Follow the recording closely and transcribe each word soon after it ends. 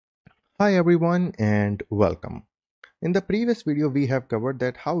Hi everyone and welcome. In the previous video we have covered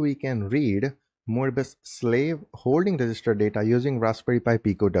that how we can read Modbus slave holding register data using Raspberry Pi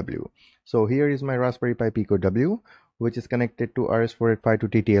Pico W. So here is my Raspberry Pi Pico W, which is connected to RS485 to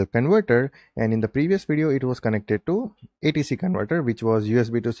TTL converter, and in the previous video it was connected to ATC converter, which was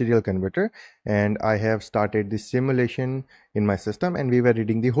USB to serial converter, and I have started the simulation in my system and we were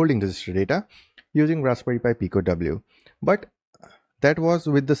reading the holding register data using Raspberry Pi Pico W. But that was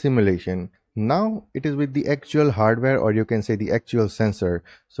with the simulation. Now it is with the actual hardware, or you can say the actual sensor.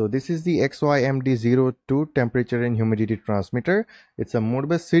 So this is the XY-MD02 temperature and humidity transmitter. It's a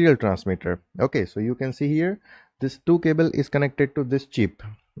Modbus serial transmitter. Okay, so you can see here this 2 cable is connected to this chip.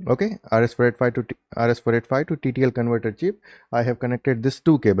 Okay, RS485 to TTL converter chip. I have connected this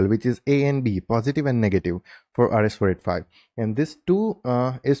 2 cable, which is A and B, positive and negative, for RS485, and this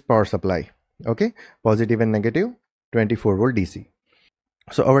 2 is power supply. Okay, positive and negative 24 volt DC.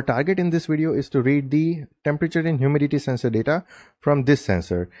 So our target in this video is to read the temperature and humidity sensor data from this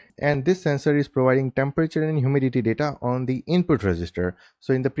sensor, and this sensor is providing temperature and humidity data on the input register.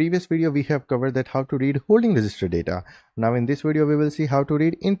 So in the previous video we have covered that how to read holding register data. Now in this video we will see how to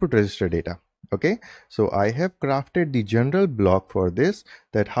read input register data. Okay, so I have crafted the general block for this,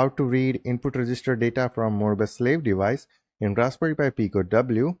 that how to read input register data from Modbus slave device in Raspberry Pi Pico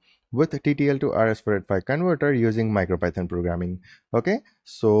W with TTL to RS485 converter using MicroPython programming. Okay,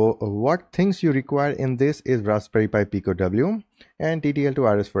 so what things you require in this is Raspberry Pi Pico W and TTL to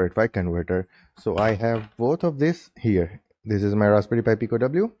RS485 converter. So I have both of this here. This is my Raspberry Pi Pico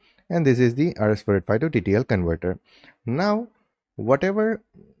W and this is the RS485 to TTL converter. Now whatever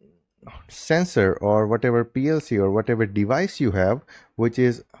sensor or whatever PLC or whatever device you have which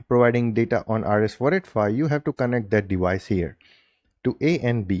is providing data on RS485, you have to connect that device here to A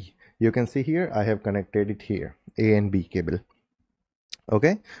and B. You can see here I have connected it here, A and B cable.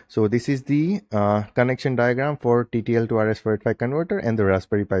 Okay, so this is the connection diagram for TTL to RS485 converter and the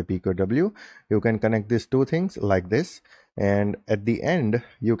Raspberry Pi Pico W. You can connect these two things like this, and at the end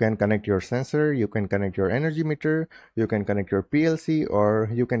you can connect your sensor, you can connect your energy meter, you can connect your PLC, or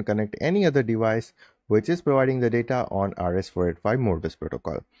you can connect any other device which is providing the data on RS485 Modbus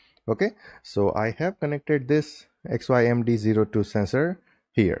protocol. Okay, so I have connected this XY-MD02 sensor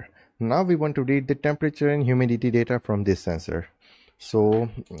here. Now we want to read the temperature and humidity data from this sensor. So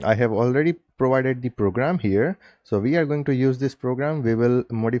I have already provided the program here, so we are going to use this program. We will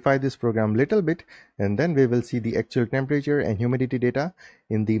modify this program little bit and then we will see the actual temperature and humidity data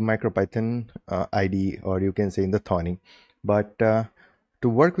in the MicroPython IDE, or you can say in the Thorny. But to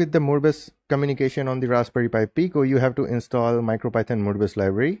work with the Modbus communication on the Raspberry Pi Pico, you have to install MicroPython Modbus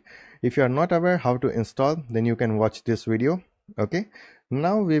library. If you are not aware how to install, then you can watch this video. Okay,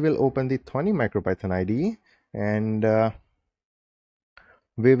 now we will open the Thorny MicroPython IDE and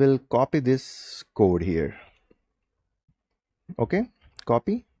we will copy this code here. Okay,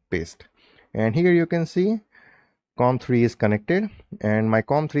 copy, paste, and here you can see COM3 is connected and my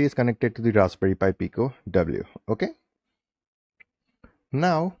COM3 is connected to the Raspberry Pi Pico W. Okay,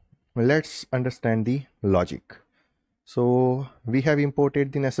 now let's understand the logic. So we have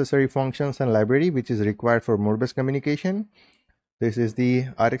imported the necessary functions and library which is required for Modbus communication. This is the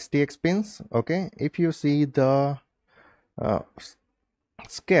RxTX pins. Okay, if you see the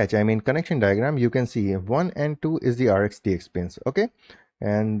sketch, I mean connection diagram, you can see 1 and 2 is the RxTX pins. Okay,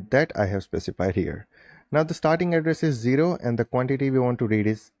 and that I have specified here. Now the starting address is 0 and the quantity we want to read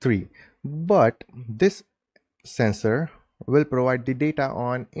is 3, but this sensor will provide the data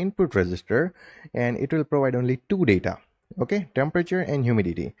on input register and it will provide only 2 data. Okay, temperature and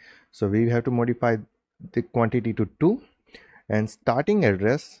humidity. So we have to modify the quantity to 2 and starting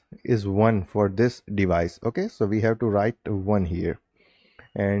address is 1 for this device. Okay, so we have to write 1 here,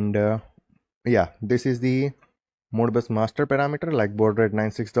 and yeah, this is the Modbus master parameter like baud rate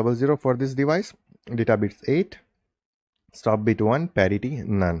 9600 for this device, data bits 8, stop bit 1, parity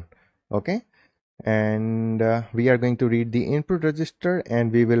none. Okay, and we are going to read the input register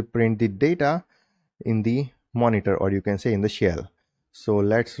and we will print the data in the monitor, or you can say in the shell. So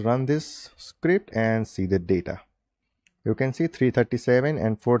let's run this script and see the data. You can see 337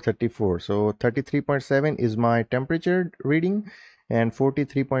 and 434. So 33.7 is my temperature reading and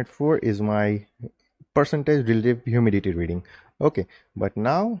 43.4 is my percentage relative humidity reading. Okay, but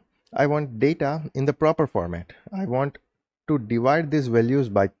now I want data in the proper format. I want to divide these values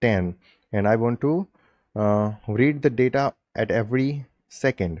by 10 and I want to read the data at every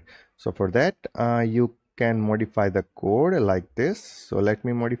second. So for that you can modify the code like this. So let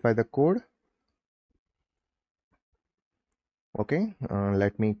me modify the code. Okay,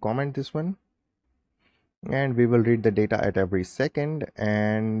 let me comment this one, and we will read the data at every second,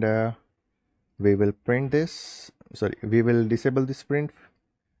 and we will print this, we will disable this print,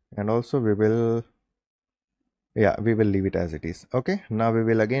 and also we will leave it as it is. Okay, now we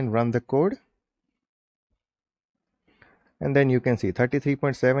will again run the code, and then you can see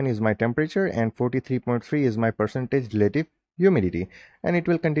 33.7 is my temperature and 43.3 is my percentage relative humidity, and it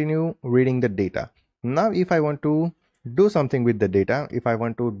will continue reading the data. Now if I want to do something with the data, if I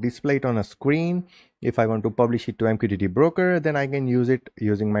want to display it on a screen, if I want to publish it to MQTT broker, then I can use it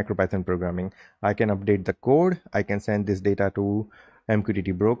using MicroPython programming. I can update the code, I can send this data to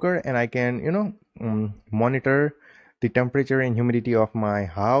MQTT broker, and I can monitor the temperature and humidity of my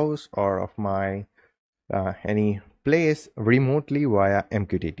house or of my any place remotely via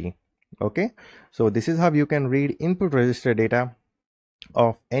MQTT. Okay, so this is how you can read input register data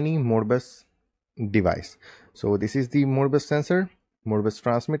of any Modbus device. So this is the Modbus sensor, Modbus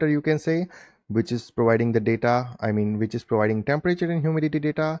transmitter you can say, which is providing the data, which is providing temperature and humidity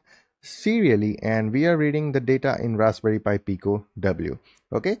data serially, and we are reading the data in Raspberry Pi Pico W.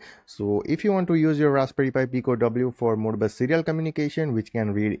 Okay, so if you want to use your Raspberry Pi Pico W for Modbus serial communication, which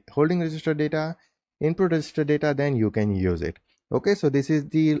can read holding register data, input register data, then you can use it. Okay, so this is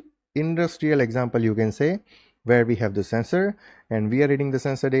the industrial example you can say, where we have the sensor and we are reading the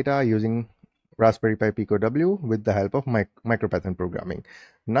sensor data using Raspberry Pi Pico W with the help of MicroPython programming.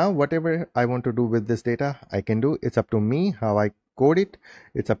 Now whatever I want to do with this data, I can do. It's up to me how I code it.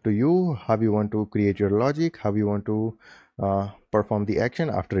 It's up to you how you want to create your logic, how you want to perform the action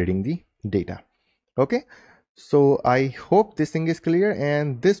after reading the data. Okay, so I hope this thing is clear,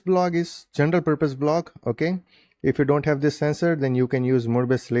 and this blog is general purpose blog. Okay, if you don't have this sensor, then you can use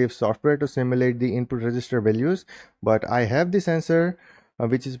Modbus slave software to simulate the input register values, but I have the sensor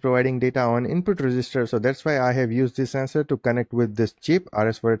which is providing data on input register, so that's why I have used this sensor to connect with this chip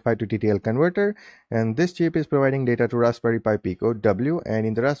RS485 to TTL converter, and this chip is providing data to Raspberry Pi Pico W, and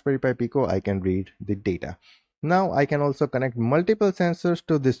in the Raspberry Pi Pico I can read the data. Now I can also connect multiple sensors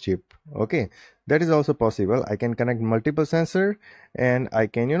to this chip. Okay, that is also possible. I can connect multiple sensor and I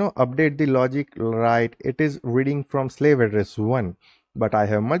can update the logic. Right, it is reading from slave address 1, but I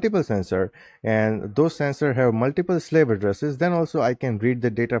have multiple sensor and those sensors have multiple slave addresses. Then also I can read the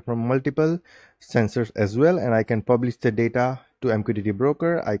data from multiple sensors as well, and I can publish the data to MQTT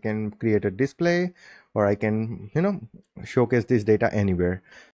broker. I can create a display, or I can showcase this data anywhere.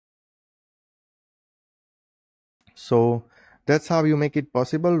 So that's how you make it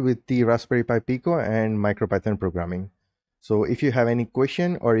possible with the Raspberry Pi Pico and MicroPython programming. So if you have any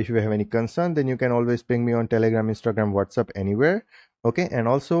question or if you have any concern, then you can always ping me on Telegram, Instagram, WhatsApp, anywhere. Okay, and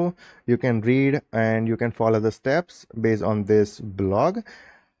also you can read and you can follow the steps based on this blog.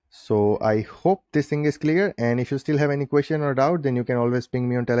 So I hope this thing is clear, and if you still have any question or doubt, then you can always ping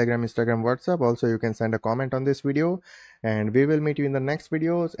me on Telegram, Instagram, WhatsApp. Also you can send a comment on this video, and we will meet you in the next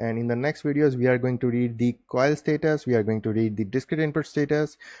videos. And in the next videos we are going to read the coil status, we are going to read the discrete input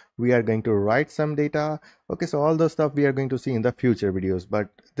status, we are going to write some data. Okay, so all those stuff we are going to see in the future videos, but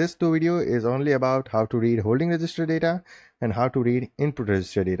this video is only about how to read holding register data and how to read input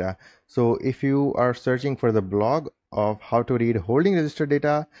register data. So if you are searching for the blog of how to read holding register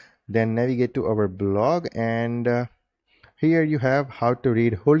data, then navigate to our blog, and here you have how to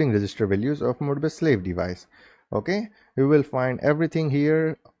read holding register values of Modbus slave device. Okay, you will find everything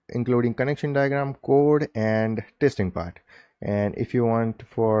here, including connection diagram, code, and testing part. And if you want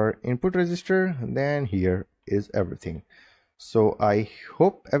for input register, then here is everything. So I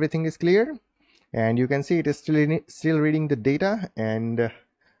hope everything is clear, and you can see it is still reading the data, and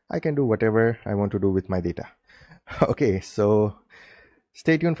I can do whatever I want to do with my data. Okay, so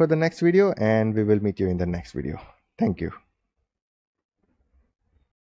stay tuned for the next video, and we will meet you in the next video. Thank you.